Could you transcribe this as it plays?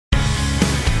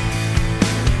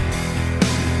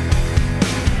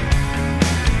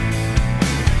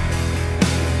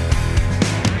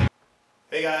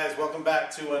Hey guys, welcome back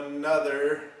to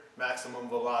another maximum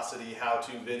velocity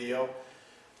how-to video.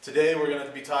 Today we're going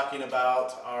to be talking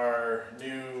about our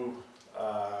new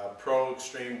Pro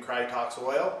Extreme Krytox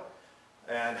oil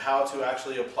and how to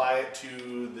actually apply it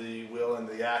to the wheel and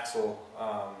the axle.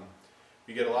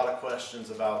 We get a lot of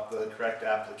questions about the correct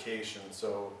application,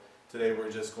 so today we're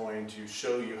just going to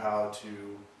show you how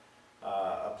to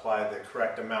apply the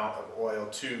correct amount of oil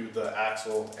to the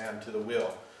axle and to the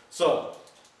wheel. So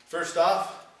first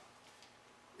off,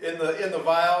 in the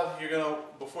vial,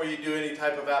 before you do any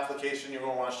type of application, you're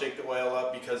going to want to shake the oil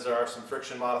up because there are some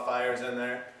friction modifiers in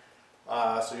there.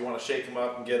 So you want to shake them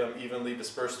up and get them evenly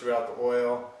dispersed throughout the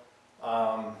oil.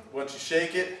 Once you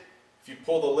shake it, if you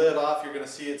pull the lid off, you're going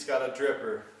to see it's got a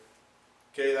dripper.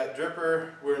 Okay, that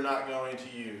dripper we're not going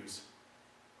to use.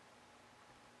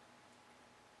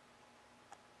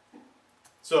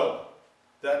 So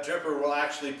that dripper will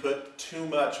actually put too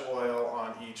much oil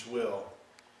on each wheel.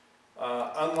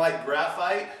 Unlike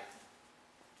graphite,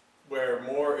 where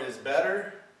more is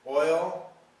better, oil,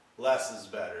 less is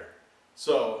better.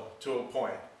 So, to a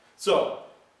point. So,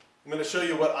 I'm going to show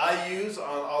you what I use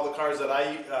on all the cars that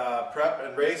I prep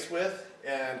and race with,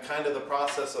 and kind of the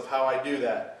process of how I do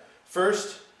that.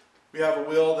 First, we have a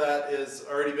wheel that has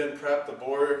already been prepped. The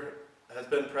bore has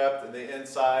been prepped, and the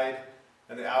inside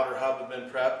and the outer hub have been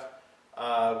prepped.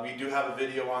 We do have a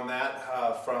video on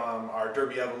that from our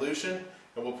Derby Evolution,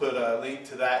 and we'll put a link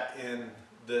to that in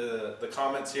the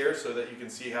comments here so that you can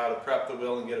see how to prep the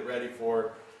wheel and get it ready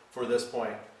for this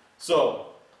point. So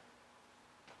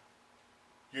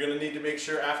you're going to need to make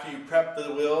sure after you prep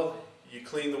the wheel, you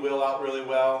clean the wheel out really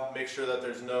well. Make sure that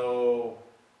there's no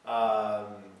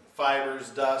fibers,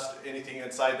 dust, anything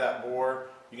inside that bore.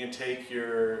 You can take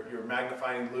your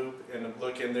magnifying loupe and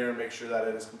look in there and make sure that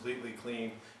it is completely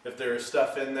clean. If there is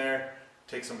stuff in there,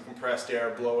 take some compressed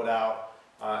air, blow it out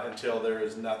until there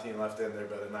is nothing left in there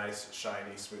but a nice,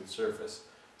 shiny, smooth surface.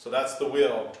 So that's the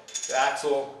wheel. The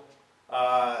axle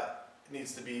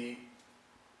needs to be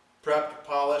prepped,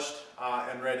 polished,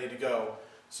 and ready to go.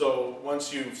 So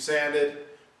once you've sanded,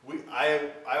 I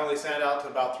only sand out to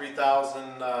about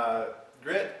 3,000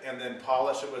 grit and then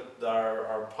polish it with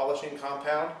our polishing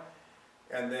compound,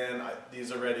 and then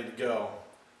these are ready to go.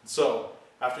 So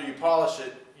after you polish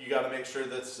it, you got to make sure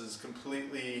this is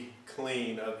completely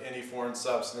clean of any foreign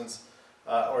substance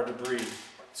or debris.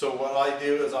 So what I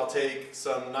do is I'll take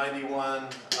some 91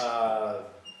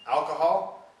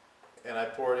 alcohol and I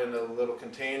pour it into a little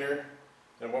container,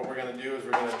 and what we're going to do is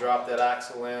we're going to drop that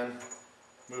axle in,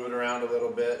 move it around a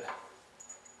little bit,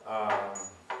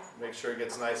 make sure it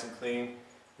gets nice and clean,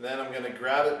 and then I'm going to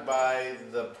grab it by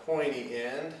the pointy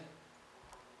end,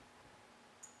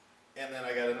 and then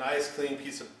I got a nice clean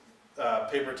piece of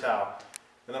paper towel,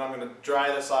 and then I'm going to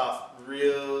dry this off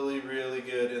really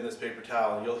good in this paper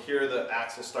towel. You'll hear the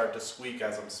axle start to squeak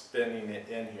as I'm spinning it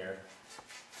in here,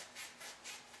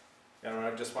 and I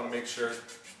just want to make sure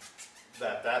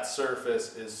that that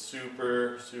surface is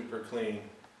super clean,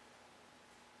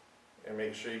 and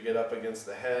make sure you get up against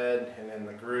the head and in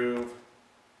the groove.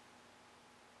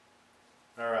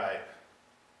 Alright,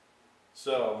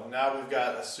 so now we've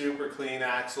got a super clean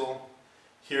axle.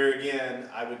 Here again,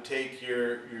 I would take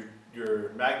your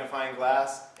magnifying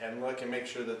glass and look and make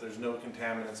sure that there's no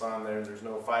contaminants on there. There's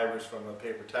no fibers from the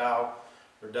paper towel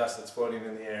or dust that's floating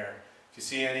in the air. If you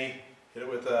see any, hit it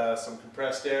with some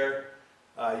compressed air.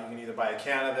 You can either buy a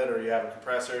can of it or you have a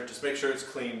compressor. Just make sure it's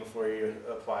clean before you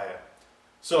apply it.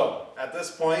 So at this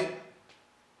point,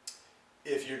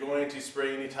 if you're going to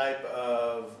spray any type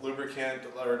of lubricant,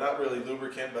 or not really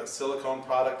lubricant, but silicone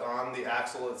product on the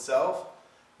axle itself,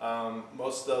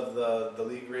 most of the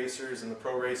league racers and the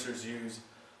pro racers use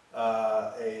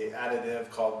a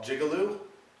additive called Jigaloo,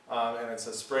 and it's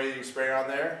a spray you spray on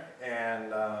there,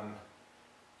 and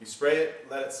you spray it,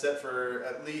 let it sit for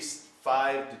at least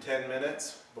 5 to 10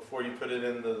 minutes before you put it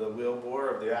into the wheel bore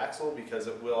of the axle, because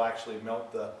it will actually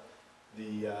melt the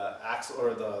axle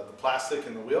or the plastic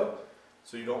in the wheel.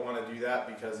 So you don't want to do that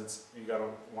because you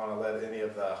don't want to let any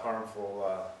of the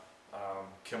harmful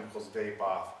chemicals vape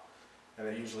off. And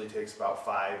it usually takes about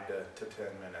 5 to 10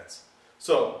 minutes.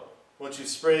 So once you've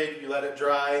sprayed, you let it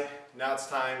dry. Now it's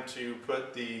time to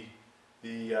put the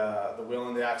wheel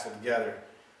and the axle together.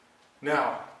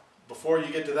 Now, before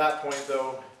you get to that point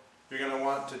though, you're going to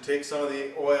want to take some of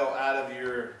the oil out of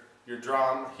your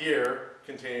Dram here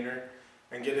container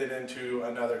and get it into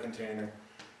another container.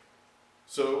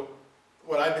 So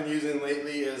what I've been using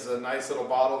lately is a nice little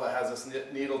bottle that has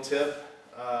this needle tip.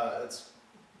 It's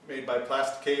made by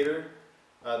Plasticator.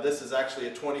 This is actually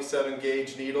a 27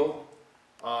 gauge needle,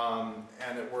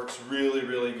 and it works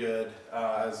really good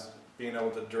as being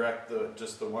able to direct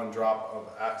just the one drop of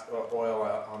oil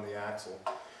out on the axle.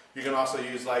 You can also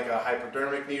use like a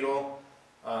hypodermic needle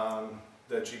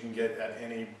that you can get at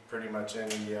pretty much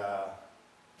any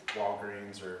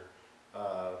Walgreens or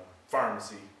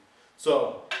pharmacy.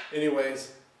 So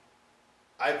anyways,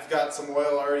 I've got some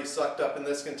oil already sucked up in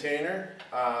this container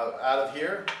out of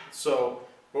here. So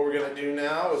what we're going to do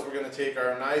now is we're going to take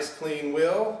our nice clean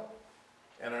wheel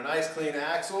and our nice clean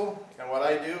axle, and what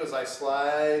I do is I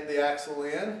slide the axle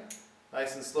in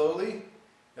nice and slowly,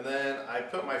 and then I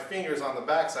put my fingers on the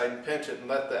backside and pinch it and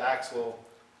let the axle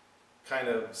kind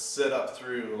of sit up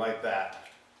through like that.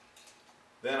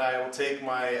 Then I will take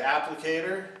my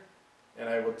applicator and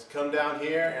I will come down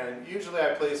here, and usually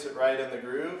I place it right in the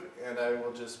groove, and I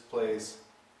will just place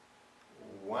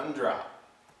one drop.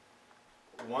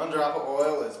 One drop of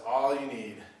oil is all you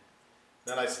need.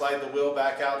 Then I slide the wheel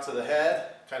back out to the head,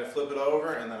 kind of flip it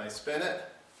over, and then I spin it.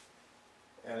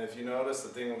 And if you notice, the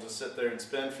thing will just sit there and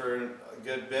spin for a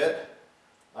good bit.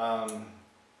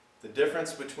 The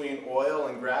difference between oil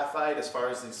and graphite as far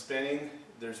as the spinning,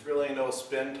 there's really no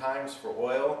spin times for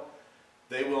oil.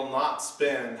 They will not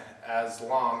spin as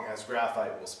long as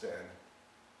graphite will spin,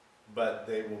 but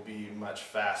they will be much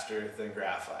faster than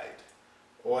graphite.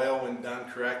 Oil, when done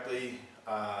correctly,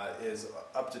 is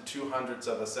up to 2/100ths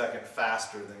of a second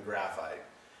faster than graphite.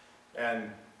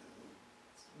 And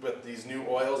with these new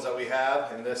oils that we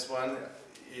have, and this one,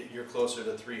 you're closer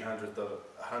to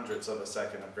 3/300ths of a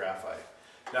second of graphite.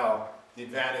 Now, the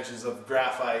advantages of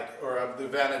graphite, or the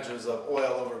advantages of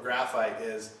oil over graphite,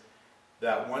 is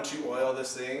that once you oil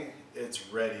this thing, it's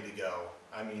ready to go.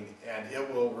 I mean, and it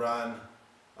will run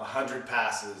 100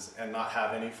 passes and not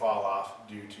have any fall off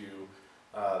due to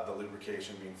the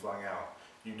lubrication being flung out.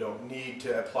 You don't need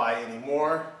to apply any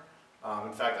more.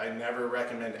 In fact, I never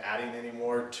recommend adding any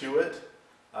more to it.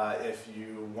 If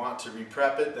you want to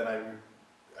re-prep it, then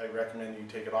I recommend you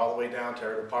take it all the way down,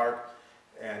 tear it apart,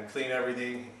 and clean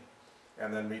everything,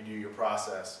 and then redo your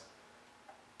process.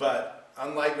 But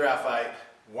unlike graphite,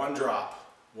 one drop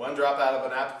out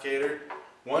of an applicator,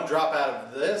 one drop out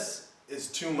of this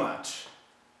is too much.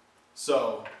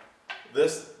 So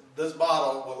this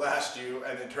bottle will last you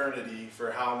an eternity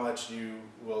for how much you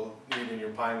will need in your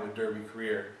Pinewood Derby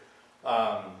career.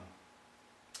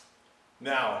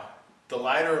 Now, the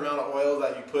lighter amount of oil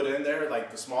that you put in there,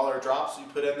 like the smaller drops you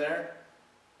put in there,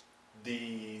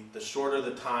 the shorter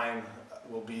the time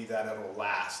will be that it will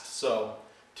last. So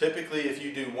typically if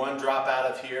you do one drop out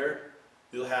of here,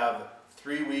 you'll have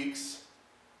 3 weeks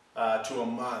to a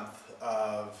month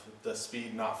of the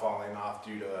speed not falling off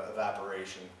due to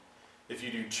evaporation. If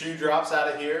you do 2 drops out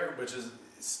of here, which is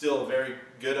still a very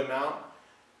good amount,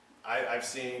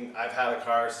 I've had a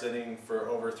car sitting for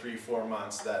over 3-4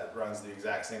 months that runs the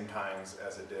exact same times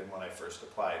as it did when I first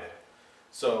applied it.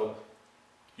 So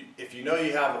if you know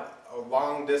you have a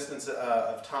long distance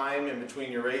of time in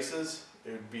between your races,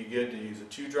 it would be good to use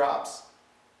 2 drops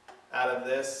out of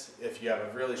this. If you have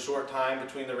a really short time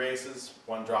between the races,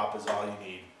 1 drop is all you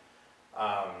need.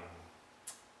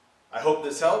 I hope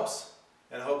this helps,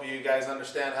 and I hope you guys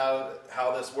understand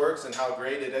how this works and how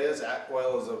great it is.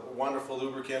 Oil is a wonderful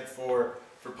lubricant for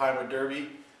Pinewood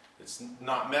Derby. It's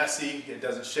not messy, it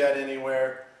doesn't shed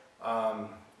anywhere.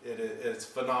 It's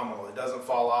phenomenal, it doesn't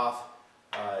fall off.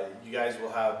 You guys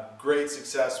will have great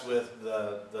success with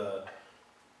the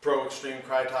Pro Extreme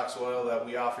Krytox oil that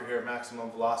we offer here at Maximum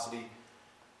Velocity.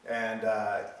 And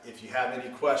if you have any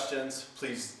questions,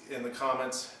 please in the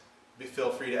comments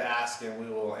feel free to ask, and we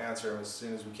will answer them as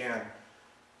soon as we can.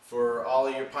 For all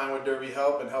of your Pinewood Derby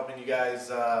help and helping you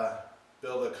guys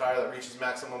build a car that reaches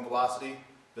maximum velocity,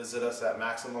 visit us at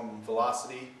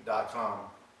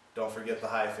MaximumVelocity.com. Don't forget the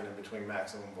hyphen in between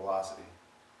maximum velocity.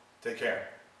 Take care.